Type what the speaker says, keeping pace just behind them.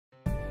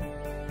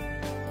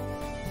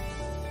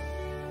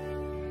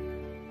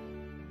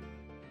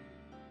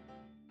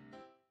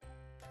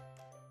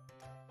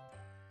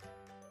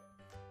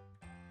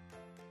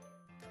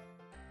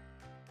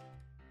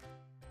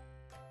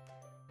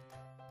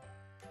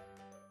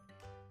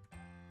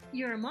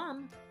You're a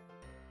mom,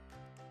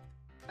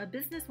 a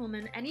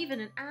businesswoman, and even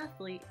an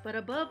athlete, but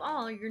above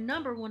all, your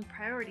number one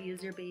priority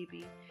is your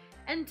baby.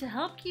 And to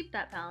help keep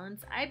that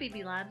balance,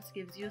 iBaby Labs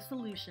gives you a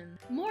solution.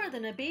 More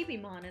than a baby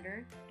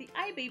monitor, the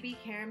iBaby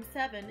Carom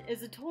 7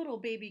 is a total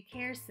baby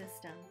care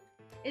system.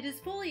 It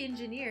is fully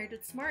engineered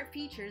with smart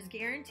features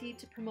guaranteed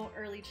to promote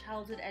early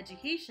childhood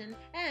education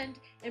and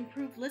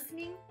improve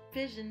listening,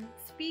 vision,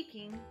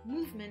 speaking,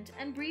 movement,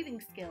 and breathing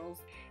skills.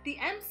 The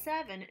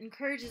M7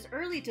 encourages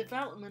early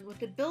development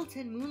with a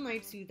built-in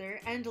Moonlight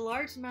Soother and a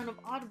large amount of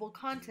audible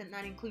content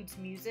that includes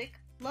music,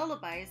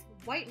 lullabies,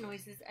 white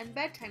noises, and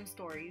bedtime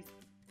stories.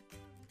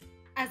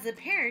 As a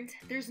parent,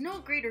 there's no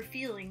greater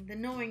feeling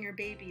than knowing your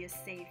baby is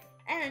safe.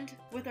 And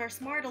with our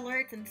smart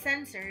alerts and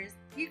sensors,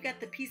 you get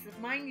the peace of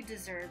mind you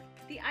deserve.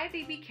 The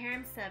iBaby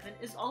Carom 7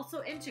 is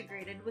also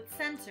integrated with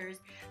sensors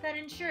that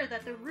ensure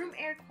that the room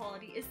air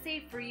quality is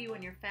safe for you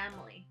and your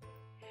family.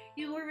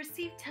 You will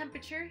receive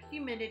temperature,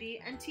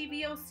 humidity, and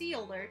TVOC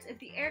alerts if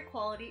the air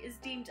quality is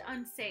deemed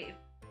unsafe.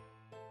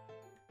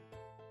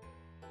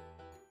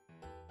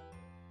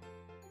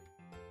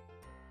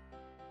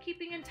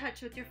 Keeping in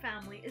touch with your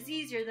family is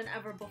easier than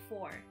ever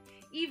before,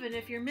 even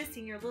if you're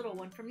missing your little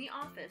one from the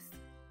office.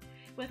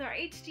 With our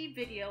HD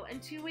video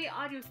and two-way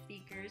audio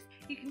speakers,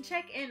 you can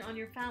check in on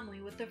your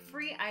family with the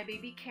free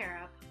iBaby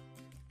Care app.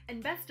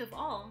 And best of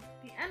all,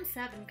 the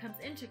M7 comes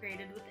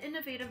integrated with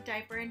innovative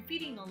diaper and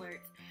feeding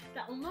alerts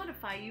that will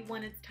notify you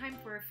when it's time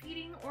for a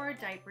feeding or a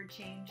diaper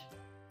change.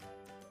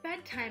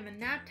 Bedtime and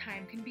nap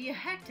time can be a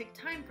hectic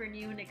time for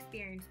new and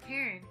experienced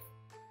parents,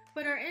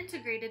 but our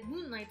integrated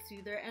Moonlight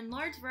Soother and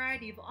large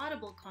variety of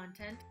audible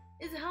content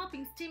is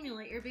helping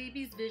stimulate your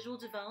baby's visual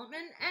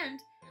development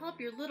and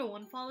help your little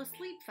one fall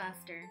asleep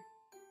faster.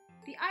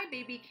 The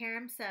iBaby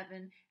Carom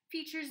 7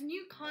 features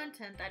new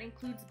content that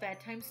includes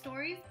bedtime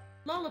stories,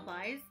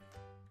 lullabies,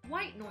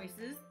 white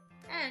noises,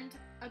 and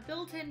a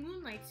built-in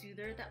Moonlight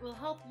Soother that will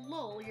help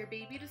lull your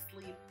baby to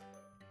sleep.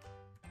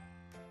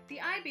 The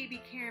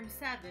iBaby Carom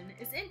 7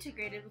 is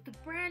integrated with the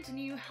brand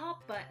new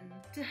Help button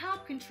to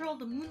help control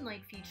the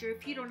Moonlight feature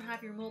if you don't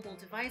have your mobile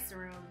device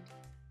around.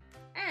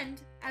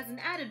 And, as an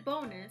added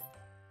bonus,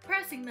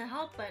 pressing the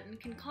Help button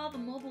can call the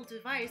mobile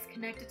device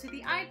connected to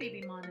the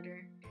iBaby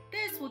monitor.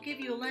 This will give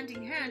you a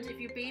lending hand if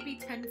your baby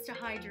tends to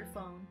hide your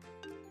phone.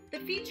 The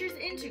features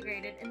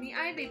integrated in the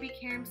iBaby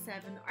Carom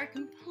 7 are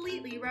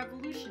completely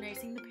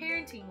revolutionizing the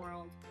parenting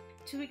world.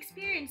 To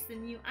experience the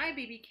new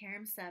iBaby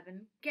Carom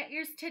 7, get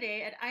yours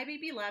today at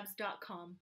iBabyLabs.com.